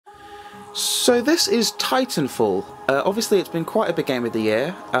So this is Titanfall. Obviously it's been quite a big game of the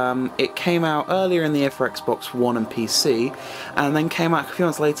year. It came out earlier in the year for Xbox One and PC, and then came out a few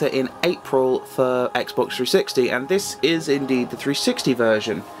months later in April for Xbox 360, and this is indeed the 360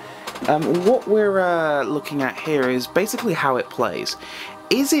 version. What we're looking at here is basically how it plays.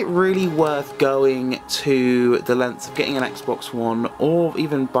 Is it really worth going to the length of getting an Xbox One or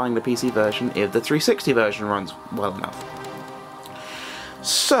even buying the PC version if the 360 version runs well enough?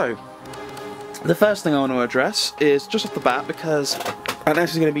 So, the first thing I want to address is just off the bat, because I know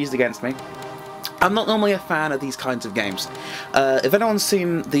this is going to be used against me. I'm not normally a fan of these kinds of games. If anyone's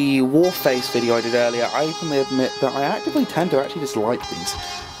seen the Warface video I did earlier, I openly admit that I actively tend to actually dislike these.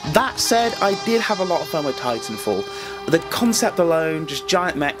 That said, I did have a lot of fun with Titanfall. The concept alone, just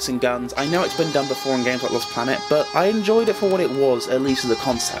giant mechs and guns, I know it's been done before in games like Lost Planet, but I enjoyed it for what it was, at least as a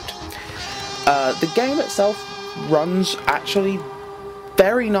concept. The game itself runs actually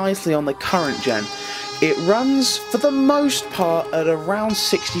very nicely on the current gen. It runs, for the most part, at around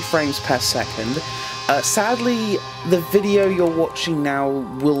 60 frames per second. Sadly, the video you're watching now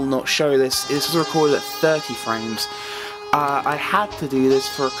will not show this. This was recorded at 30 frames. I had to do this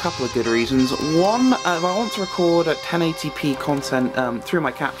for a couple of good reasons. One, if I want to record at 1080p content through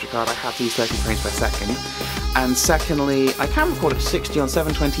my capture card, I have to use 30 frames per second. And secondly, I can record at 60 on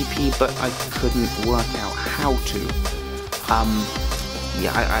 720p, but I couldn't work out how to.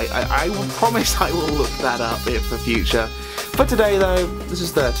 Yeah, I will promise I will look that up for future. For today though, this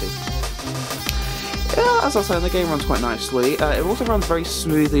is 30. Yeah, as I was saying, the game runs quite nicely. It also runs very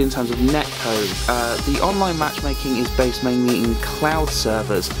smoothly in terms of netcode. The online matchmaking is based mainly in cloud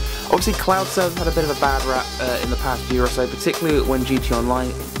servers. Obviously cloud servers had a bit of a bad rap in the past year or so, particularly when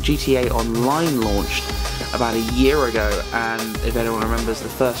GTA Online launched about a year ago, and if anyone remembers, the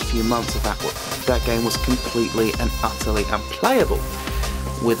first few months of that game was completely and utterly unplayable.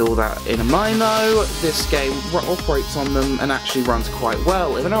 With all that in mind though, this game operates on them and actually runs quite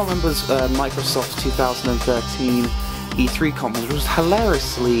well. If anyone remembers Microsoft's 2013 E3 conference, which was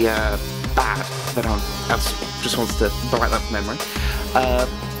hilariously bad, if anyone else just wants to brighten up memory,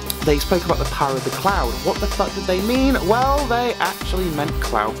 they spoke about the power of the cloud. What the fuck did they mean? Well, they actually meant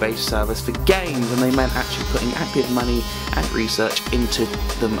cloud-based service for games, and they meant actually putting active money and research into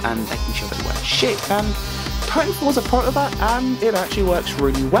them and making sure they weren't shit. And Titanfall is a part of that, and it actually works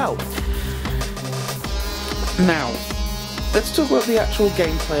really well. Now, let's talk about the actual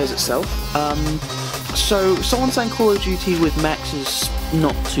gameplay as itself. So, someone saying Call of Duty with mechs is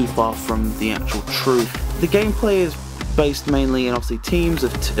not too far from the actual truth. The gameplay is based mainly in obviously teams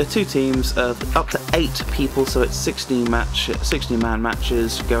of two teams of up to 8 people, so it's 60-man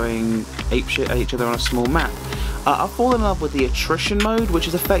matches going apeshit at each other on a small map. I've fallen in love with the attrition mode, which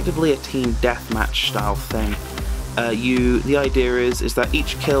is effectively a team deathmatch style thing. The idea is that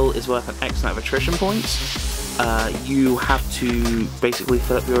each kill is worth an X amount of attrition points. You have to basically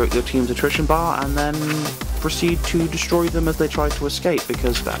fill up your team's attrition bar and then proceed to destroy them as they try to escape,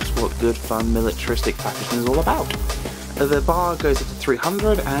 because that's what good, fun, militaristic packaging is all about. The bar goes up to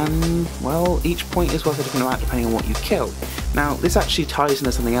 300, and, well, each point is worth a different amount depending on what you kill. Now, this actually ties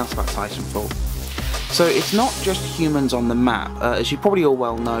into something else about Titanfall. So it's not just humans on the map. As you probably all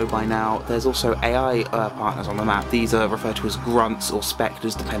well know by now, there's also AI partners on the map. These are referred to as grunts or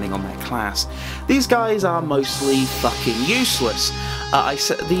spectres depending on their class. These guys are mostly fucking useless.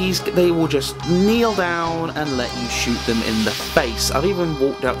 They will just kneel down and let you shoot them in the face. I've even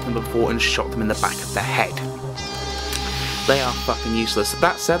walked up to them before and shot them in the back of the head. They are fucking useless.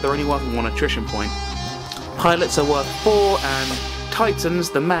 That said, they're only worth 1 attrition point. Pilots are worth 4, and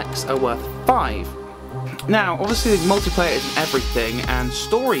Titans, the mechs, are worth 5. Now, obviously multiplayer isn't everything, and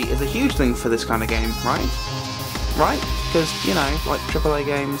story is a huge thing for this kind of game, right? Right? Because, you know, like AAA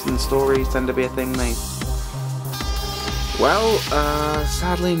games and stories tend to be a thing Well,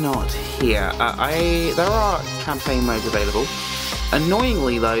 sadly not here. There are campaign modes available.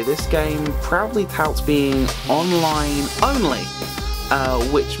 Annoyingly though, this game proudly touts being online only,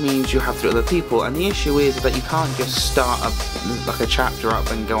 which means you have to do other people, and the issue is that you can't just start a chapter up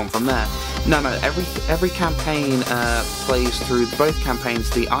and go on from there. No, every campaign plays through both campaigns,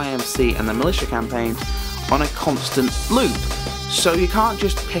 the IMC and the Militia campaign, on a constant loop. So you can't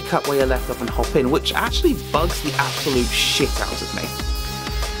just pick up where you left off and hop in, which actually bugs the absolute shit out of me.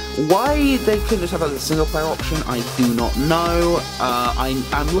 Why they couldn't just have that as a single player option, I do not know.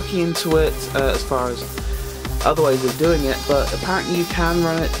 I'm looking into it as far as other ways of doing it, but apparently you can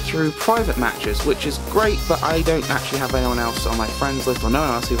run it through private matches, which is great, but I don't actually have anyone else on my friends list, or no one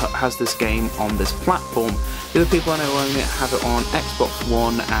else who has this game on this platform. The other people I know who own it have it on Xbox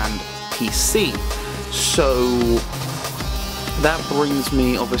One and PC. So that brings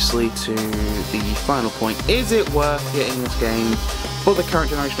me obviously to the final point. Is it worth getting this game for the current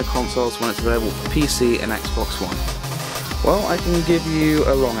generation of consoles when it's available for PC and Xbox One? Well, I can give you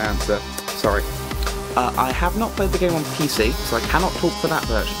a wrong answer. Sorry. I have not played the game on PC, so I cannot talk for that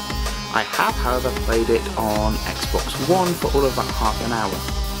version. I have, however, played it on Xbox One for all of about half an hour.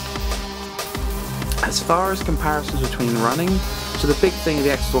 As far as comparisons between running, so the big thing the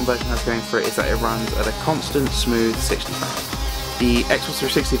Xbox One version has going for it is that it runs at a constant, smooth 60 frames. The Xbox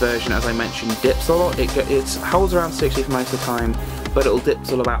 360 version, as I mentioned, dips a lot. It holds around 60 for most of the time, but it'll dip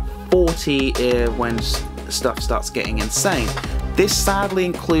till about 40 when stuff starts getting insane. This sadly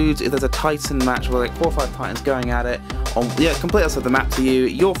includes if there's a Titan match where like 4 or 5 Titans going at it on completely outside the map to you,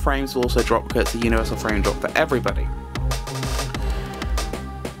 your frames will also drop because it's a universal frame drop for everybody.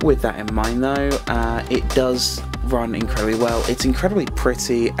 With that in mind though, it does run incredibly well. It's incredibly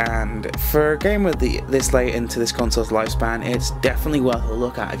pretty, and for a game with this late into this console's lifespan, it's definitely worth a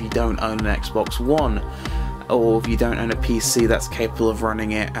look at if you don't own an Xbox One, or if you don't own a PC that's capable of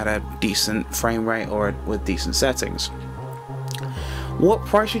running it at a decent frame rate or with decent settings. What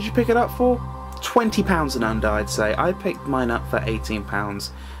price should you pick it up for? £20 and under, I'd say. I picked mine up for £18.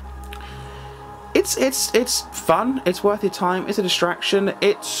 It's fun. It's worth your time. It's a distraction.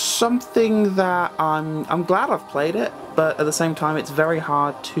 It's something that I'm glad I've played it, but at the same time, it's very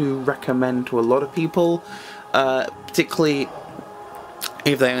hard to recommend to a lot of people, particularly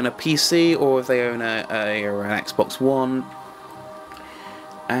if they own a PC or if they own an Xbox One.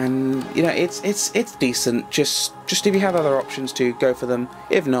 And you know, it's decent. Just if you have other options to go for them.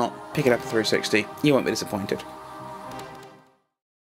 If not, pick it up for 360. You won't be disappointed.